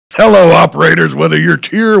Hello, operators, whether you're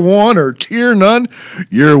tier 1 or tier none,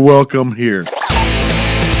 you're welcome here.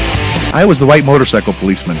 I was the white motorcycle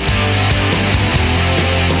policeman.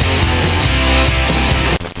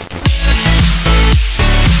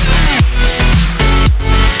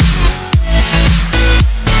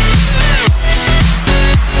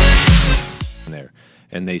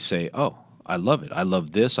 And they say, oh, I love it. I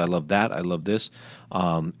love this. I love that. I love this.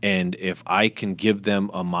 And if I can give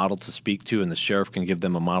them a model to speak to, and the sheriff can give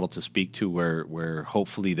them a model to speak to where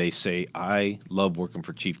hopefully they say, I love working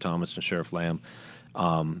for Chief Thomas and Sheriff Lamb,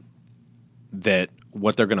 that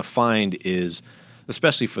what they're going to find is,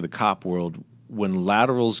 especially for the cop world, when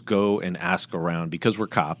laterals go and ask around, because we're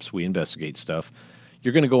cops, we investigate stuff,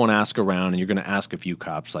 you're going to go and ask around, and you're going to ask a few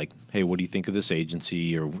cops, like, hey, what do you think of this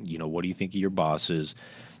agency? Or, you know, what do you think of your bosses?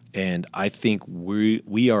 And I think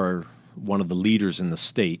we are one of the leaders in the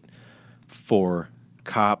state for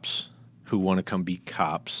cops who want to come be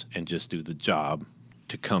cops and just do the job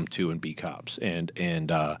to come to and be cops. And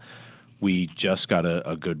we just got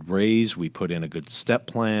a good raise. We put in a good step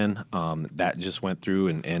plan. That just went through,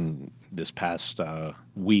 and this past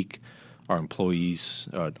week, our employees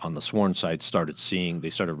on the sworn side they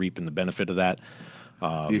started reaping the benefit of that.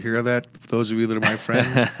 You hear that? Those of you that are my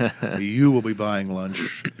friends, you will be buying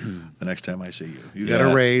lunch the next time I see you. You got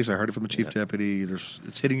a raise. I heard it from the chief deputy.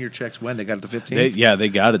 It's hitting your checks when? They got it the 15th? They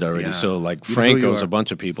got it already. Yeah. So, like, Frank owes a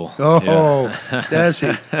bunch of people. Oh, does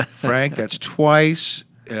he? Frank, that's twice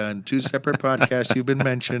in 2 separate podcasts you've been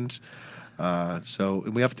mentioned. So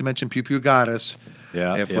we have to mention Pew Pew got us.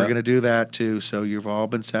 Yeah, if we're going to do that too, so you've all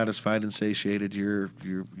been satisfied and satiated.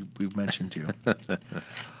 We've mentioned you.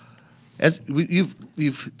 As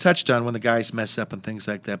you've touched on when the guys mess up and things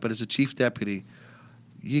like that, but as a chief deputy,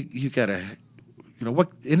 you gotta, what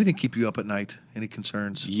anything keep you up at night? Any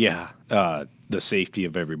concerns? Yeah, the safety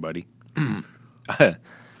of everybody.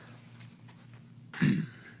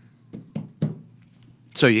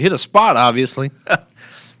 So you hit a spot, obviously.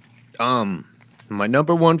 My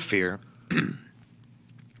number one fear.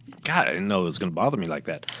 God, I didn't know it was going to bother me like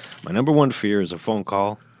that. My number one fear is a phone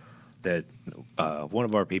call that one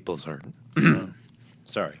of our people's heard.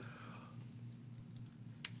 Sorry.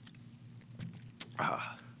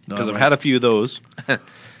 Because I've had a few of those,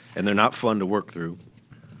 and they're not fun to work through.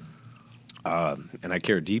 And I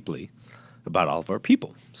care deeply about all of our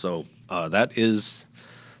people. So that's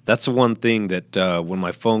the one thing that when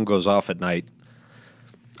my phone goes off at night,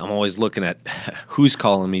 I'm always looking at who's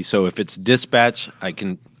calling me. So if it's dispatch,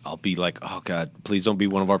 I'll be like, oh, God, please don't be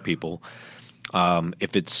one of our people.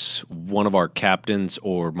 If it's one of our captains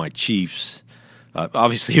or my chiefs,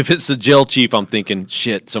 obviously if it's the jail chief, I'm thinking,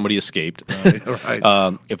 shit, somebody escaped.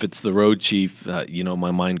 Right. If it's the road chief,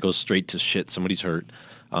 my mind goes straight to shit, somebody's hurt.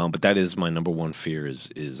 But that is my number one fear is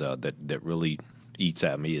that really eats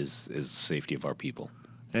at me is the safety of our people.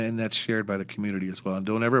 And that's shared by the community as well. And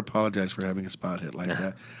don't ever apologize for having a spot hit like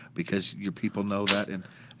that, because your people know that.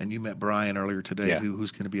 And you met Brian earlier today,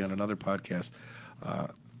 who's going to be on another podcast.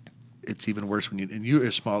 It's even worse when you're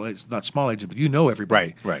small. It's not small age, but you know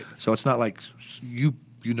everybody. Right. So it's not like you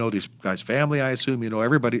know these guys' family. I assume you know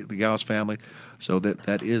everybody, the gal's family. So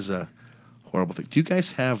that is a horrible thing. Do you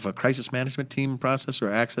guys have a crisis management team process or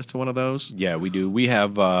access to one of those? Yeah, we do. We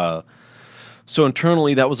have. So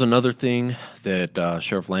internally, that was another thing that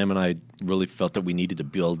Sheriff Lamb and I really felt that we needed to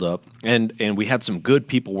build up, and we had some good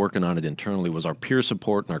people working on it internally. Was our peer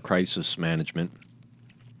support and our crisis management,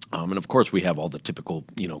 and of course we have all the typical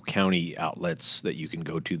county outlets that you can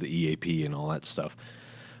go to, the EAP and all that stuff.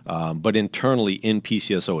 But internally in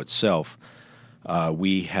PCSO itself,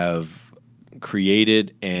 we have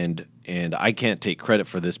created and I can't take credit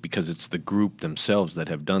for this because it's the group themselves that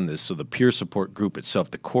have done this. So the peer support group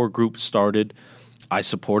itself, the core group started. I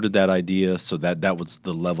supported that idea, so that was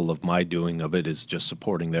the level of my doing of it, is just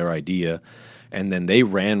supporting their idea. And then they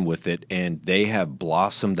ran with it, and they have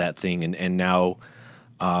blossomed that thing. And now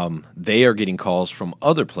they are getting calls from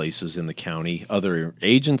other places in the county, other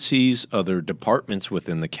agencies, other departments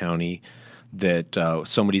within the county, that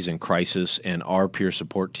somebody's in crisis, and our peer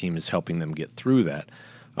support team is helping them get through that.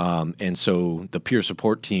 And so the peer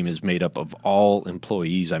support team is made up of all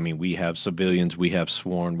employees. I mean, we have civilians, we have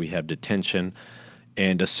sworn, we have detention,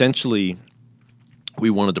 and essentially we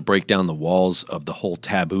wanted to break down the walls of the whole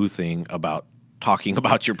taboo thing about talking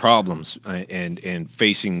about your problems and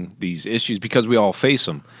facing these issues, because we all face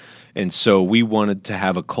them. And so we wanted to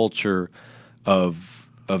have a culture of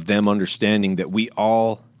them understanding that we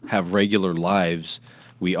all have regular lives,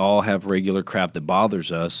 we all have regular crap that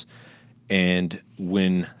bothers us. And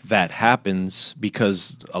when that happens,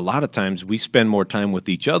 because a lot of times we spend more time with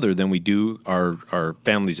each other than we do our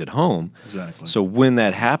families at home. Exactly. So when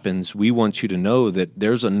that happens, we want you to know that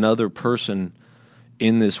there's another person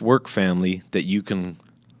in this work family that you can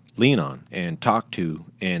lean on and talk to,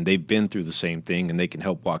 and they've been through the same thing, and they can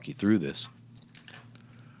help walk you through this.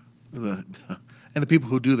 And the people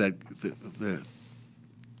who do that,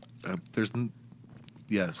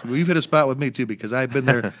 yes, we've hit a spot with me too, because I've been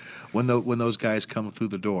there when those guys come through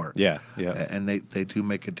the door. Yeah, yeah. And they do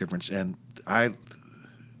make a difference. And the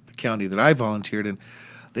county that I volunteered in,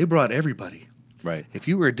 they brought everybody. Right. If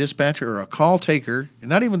you were a dispatcher or a call taker, and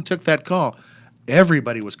not even took that call,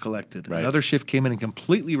 everybody was collected. Right. Another shift came in and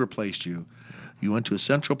completely replaced you. You went to a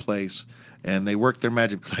central place, and they worked their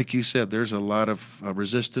magic. Like you said, there's a lot of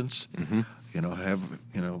resistance. Mm-hmm.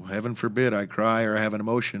 Heaven forbid I cry or I have an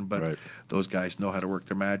emotion, but Right. those guys know how to work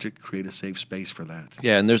their magic, create a safe space for that.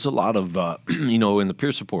 Yeah, and there's a lot of, in the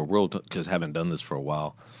peer support world, because I haven't done this for a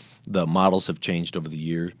while, the models have changed over the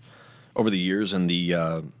years, and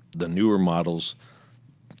the newer models,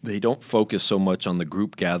 they don't focus so much on the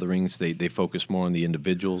group gatherings. They focus more on the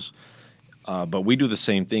individuals. But we do the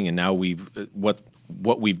same thing, and now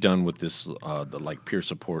what we've done with this, the like peer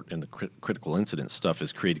support and the critical incident stuff,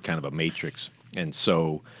 is created kind of a matrix. And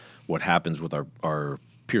so, what happens with our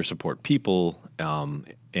peer support people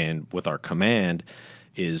and with our command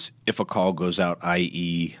is, if a call goes out,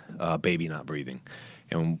 i.e., baby not breathing,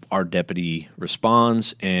 and our deputy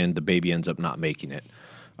responds, and the baby ends up not making it,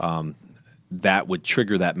 that would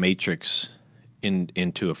trigger that matrix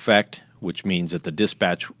into effect, which means that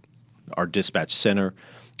our dispatch center,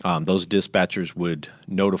 those dispatchers would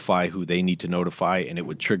notify who they need to notify, and it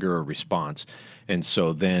would trigger a response. And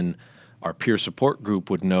so then our peer support group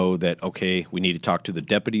would know that, okay, we need to talk to the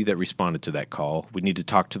deputy that responded to that call. We need to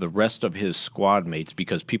talk to the rest of his squad mates,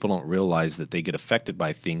 because people don't realize that they get affected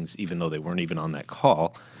by things even though they weren't even on that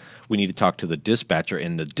call. We need to talk to the dispatcher,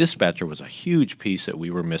 and the dispatcher was a huge piece that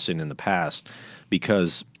we were missing in the past,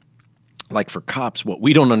 because, like, for cops, what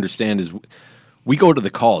we don't understand is we go to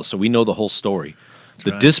the calls, so we know the whole story.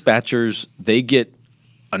 The dispatchers, they get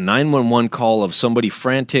a 911 call of somebody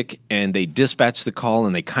frantic, and they dispatch the call,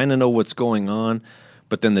 and they kind of know what's going on,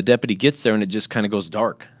 but then the deputy gets there, and it just kind of goes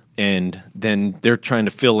dark. And then they're trying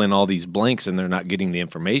to fill in all these blanks, and they're not getting the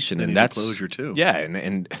information. They and need that's closure too. Yeah,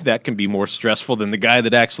 and that can be more stressful than the guy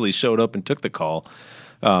that actually showed up and took the call.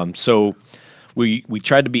 So we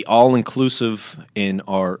tried to be all inclusive in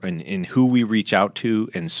who we reach out to,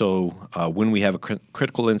 and so when we have a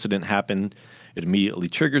critical incident happen, it immediately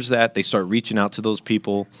triggers that. They start reaching out to those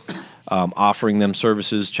people, offering them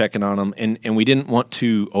services, checking on them, and we didn't want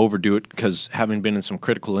to overdo it, because having been in some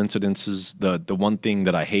critical incidences, the one thing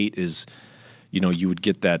that I hate is, you would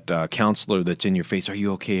get that counselor that's in your face. Are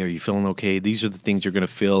you okay? Are you feeling okay? These are the things you're going to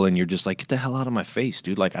feel, and you're just like, get the hell out of my face,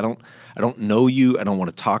 dude. Like, I don't know you. I don't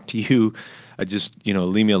want to talk to you. I just,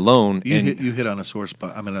 leave me alone. You hit on a sore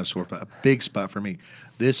spot. I mean, not a sore spot, a big spot for me.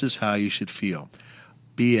 This is how you should feel.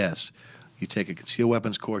 BS. You take a concealed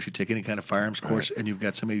weapons course, you take any kind of firearms course, and you've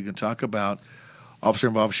got somebody you can talk about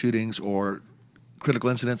officer-involved shootings or critical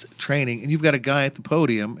incidents training, and you've got a guy at the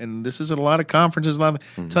podium, and this is at a lot of conferences,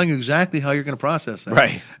 telling you exactly how you're going to process that.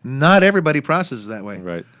 Right. Not everybody processes that way.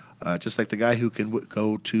 Right. Just like the guy who can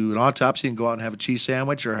go to an autopsy and go out and have a cheese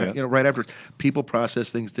sandwich, or right after. People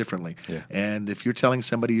process things differently. Yeah. And if you're telling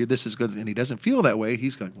somebody this is good, and he doesn't feel that way,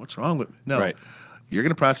 he's going, "What's wrong with me?" No. Right. You're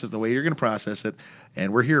going to process the way you're going to process it,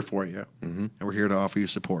 and we're here for you, and we're here to offer you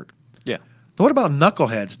support. Yeah. But what about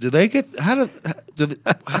knuckleheads? Do they get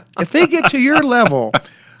if they get to your level?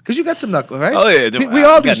 Because you got some knuckleheads, right? Oh yeah, we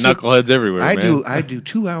all got knuckleheads everywhere. I do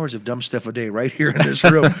 2 hours of dumb stuff a day right here in this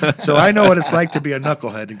room, so I know what it's like to be a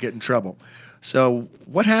knucklehead and get in trouble. So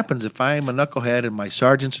what happens if I'm a knucklehead and my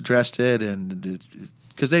sergeant's addressed it, and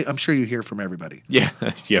because I'm sure you hear from everybody. Yeah,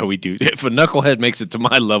 yeah, we do. If a knucklehead makes it to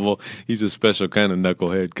my level, he's a special kind of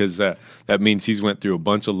knucklehead, because that means he's went through a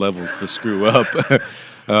bunch of levels to screw up.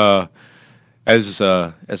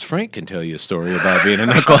 As Frank can tell you a story about being a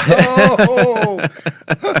knucklehead.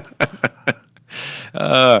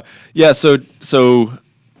 Yeah, so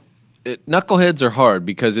knuckleheads are hard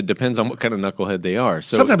because it depends on what kind of knucklehead they are.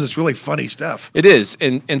 So sometimes it's really funny stuff. It is,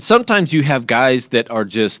 and sometimes you have guys that are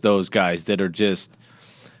just those guys that are just,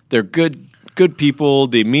 they're good people.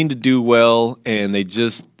 They mean to do well, and they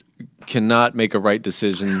just cannot make a right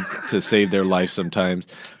decision to save their life sometimes.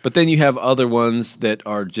 But then you have other ones that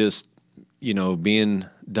are just, being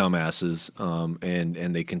dumbasses,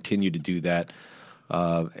 and they continue to do that.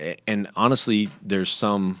 And honestly, there's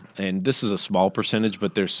some, and this is a small percentage,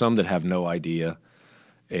 but there's some that have no idea,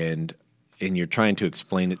 and you're trying to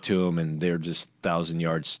explain it to them, and they're just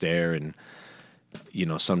 1,000-yard stare, and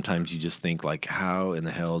sometimes you just think like, how in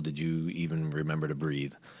the hell did you even remember to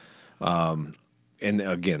breathe? And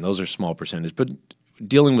again, those are small percentage, but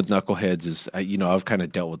dealing with knuckleheads is, I've kind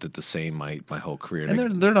of dealt with it the same my whole career.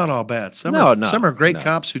 And they're not all bad. Some No, some are great no.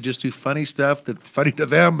 cops who just do funny stuff that's funny to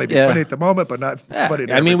them, maybe Yeah. funny at the moment, but not funny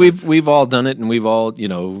to I mean, everybody. we've all done it, and we've all,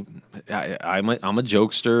 I'm a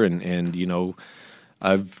jokester, and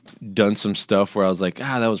I've done some stuff where I was like,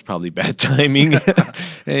 that was probably bad timing.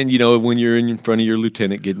 And when you're in front of your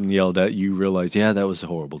lieutenant getting yelled at, you realize, that was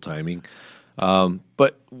horrible timing.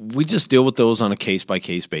 But we just deal with those on a case by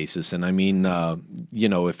case basis. And I mean,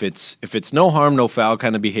 if it's no harm, no foul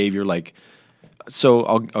kind of behavior, like, so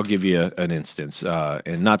I'll give you an instance,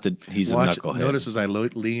 and not that he's a knucklehead. Notice as I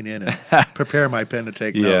lean in and prepare my pen to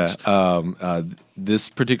take Yeah. notes. This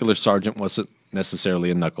particular sergeant wasn't necessarily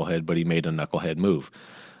a knucklehead, but he made a knucklehead move.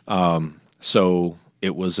 So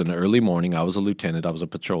it was an early morning. I was a lieutenant. I was a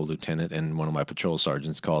patrol lieutenant, and one of my patrol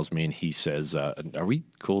sergeants calls me, and he says, "Are we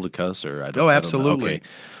cool to cuss?" Or Oh, absolutely.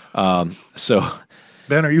 Okay. So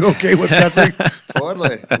Ben, are you okay with cussing?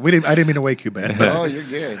 Totally. I didn't mean to wake you, Ben. but- Oh, you're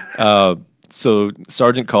good. So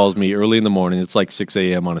sergeant calls me early in the morning. It's like 6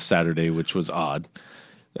 a.m. on a Saturday, which was odd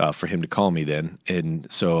for him to call me then. And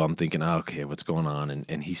so I'm thinking, okay, what's going on?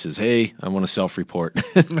 And he says, "Hey, I want to self-report."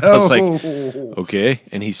 I was like, okay.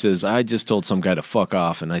 And he says, "I just told some guy to fuck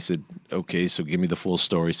off." And I said, "Okay, so give me the full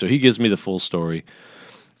story." So he gives me the full story.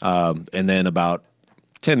 And then about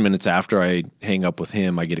 10 minutes after I hang up with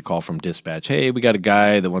him, I get a call from dispatch. "Hey, we got a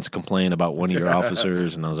guy that wants to complain about one of your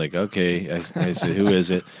officers." And I was like, okay. I said, "Who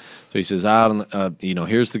is it?" So he says,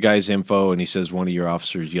 "Here's the guy's info." And he says one of your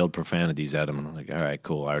officers yelled profanities at him. And I'm like, all right,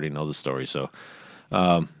 cool. I already know the story. So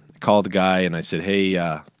I called the guy and I said, "Hey,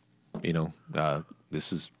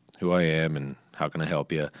 this is who I am and how can I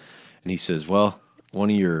help you?" And he says, "Well, one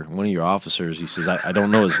of your officers," he says, I don't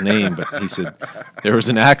know his name, but he said, "There was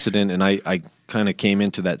an accident," and I kind of came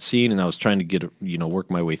into that scene and I was trying to work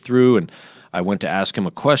my way through, and I went to ask him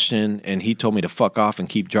a question and he told me to fuck off and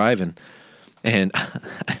keep driving. And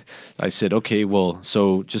I said, "Okay, well,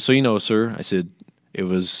 so just so you know, sir," I said, "it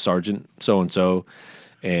was Sergeant so-and-so,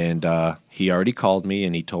 and he already called me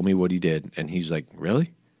and he told me what he did." And he's like,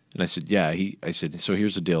 "Really?" And I said, "Yeah." I said, "So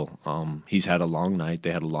here's the deal. He's had a long night.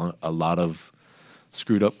 They had a lot of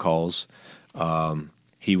screwed up calls.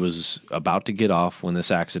 He was about to get off when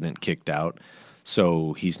this accident kicked out.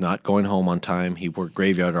 So he's not going home on time. He worked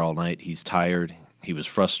graveyard all night. He's tired. He was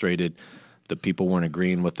frustrated. The people weren't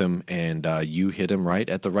agreeing with him. And you hit him right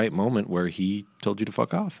at the right moment where he told you to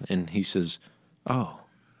fuck off." And he says, oh,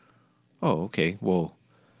 okay. Well,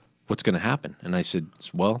 what's going to happen?" And I said,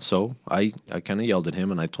 "Well, so I kind of yelled at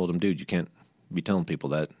him and I told him, dude, you can't be telling people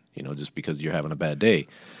that, just because you're having a bad day."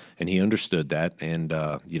 And he understood that. And,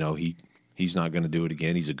 he's not going to do it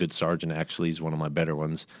again. He's a good sergeant, actually. He's one of my better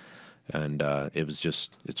ones. And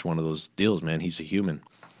it's one of those deals, man. He's a human.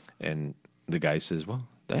 And the guy says, "Well,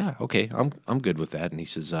 yeah, okay, I'm good with that." And he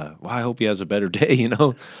says, "Well, I hope he has a better day,"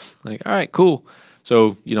 Like, all right, cool.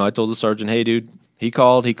 So, I told the sergeant, "Hey, dude, he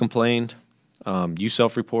called, he complained. You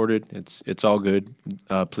self-reported. It's all good.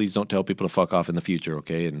 Please don't tell people to fuck off in the future,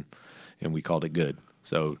 okay?" And we called it good.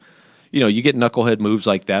 So, you get knucklehead moves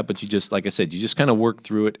like that, but you just, like I said, you just kind of work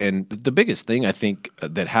through it. And the biggest thing I think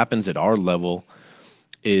that happens at our level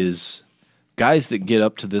is guys that get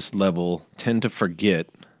up to this level tend to forget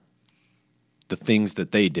the things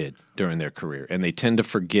that they did during their career, and they tend to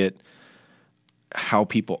forget how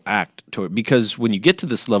people act toward, because when you get to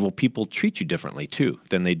this level, people treat you differently too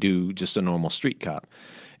than they do just a normal street cop.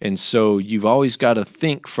 And so you've always got to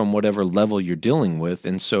think from whatever level you're dealing with.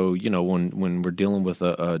 And so, when we're dealing with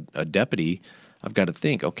a deputy, I've got to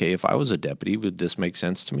think, okay, if I was a deputy, would this make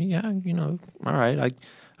sense to me? Yeah, all right,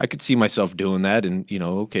 I could see myself doing that. And,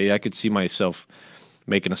 okay, I could see myself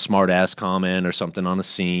making a smart ass comment or something on a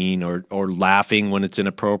scene, or laughing when it's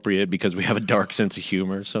inappropriate because we have a dark sense of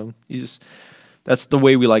humor. So that's the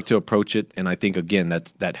way we like to approach it. And I think, again,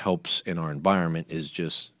 that helps in our environment, is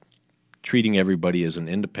just treating everybody as an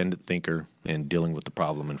independent thinker and dealing with the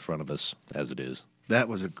problem in front of us as it is. That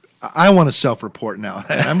was I want to self-report now.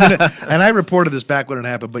 And I reported this back when it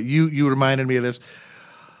happened, but you reminded me of this.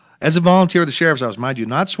 As a volunteer with the Sheriff's Office, mind you,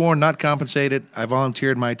 not sworn, not compensated, I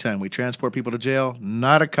volunteered my time. We transport people to jail,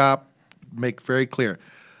 not a cop, make very clear.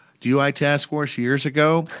 DUI task force years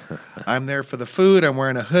ago. I'm there for the food. I'm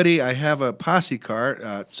wearing a hoodie. I have a posse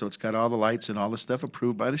car, so it's got all the lights and all the stuff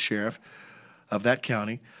approved by the sheriff of that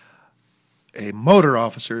county. A motor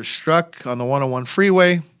officer is struck on the 101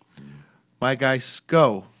 freeway. My guys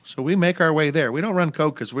go. So we make our way there. We don't run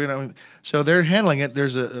coke because we don't. So they're handling it.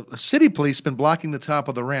 There's a city policeman blocking the top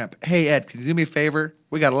of the ramp. Hey, Ed, can you do me a favor?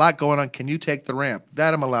 We got a lot going on. Can you take the ramp?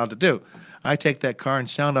 That I'm allowed to do. I take that car and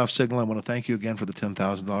sound off signal. I want to thank you again for the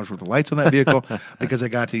 $10,000 worth of lights on that vehicle because I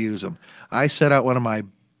got to use them. I set out one of my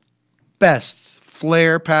best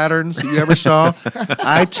flare patterns that you ever saw.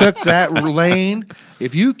 I took that lane.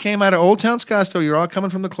 If you came out of Old Town Scottsdale, you're all coming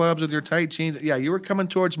from the clubs with your tight jeans. Yeah, you were coming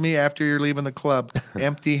towards me after you're leaving the club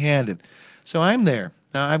empty-handed. So I'm there.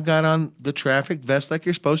 Now, I've got on the traffic vest like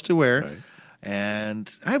you're supposed to wear, Right.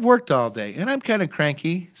 and I've worked all day, and I'm kind of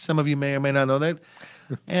cranky. Some of you may or may not know that.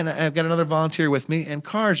 And I've got another volunteer with me, and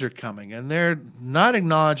cars are coming, and they're not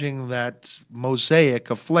acknowledging that mosaic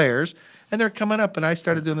of flares, and they're coming up, and I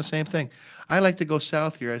started doing the same thing. I like to go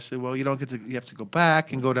south here. I said, well, you don't get to, you have to go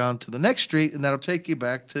back and go down to the next street, and that'll take you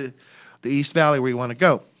back to the East Valley where you want to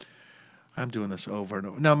go. I'm doing this over and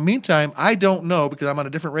over. Now, meantime, I don't know, because I'm on a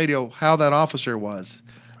different radio, how that officer was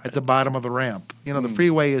at the bottom of the ramp. You know, the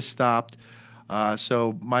freeway is stopped.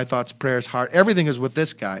 So my thoughts, prayers, heart, everything is with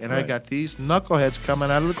this guy. And I Right. got these knuckleheads coming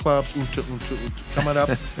out of the clubs, coming up.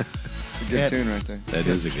 Good And- tune right there. That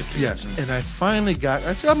is a good tune. Yes, and I finally got,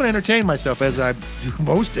 I said, I'm going to entertain myself as I do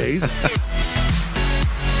most days.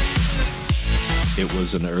 It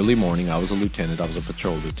was an early morning. I was a lieutenant. I was a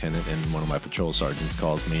patrol lieutenant, and one of my patrol sergeants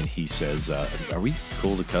calls me, and he says, "Are we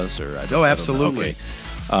cool to cuss?" Or I don't know. absolutely.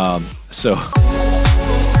 Okay. So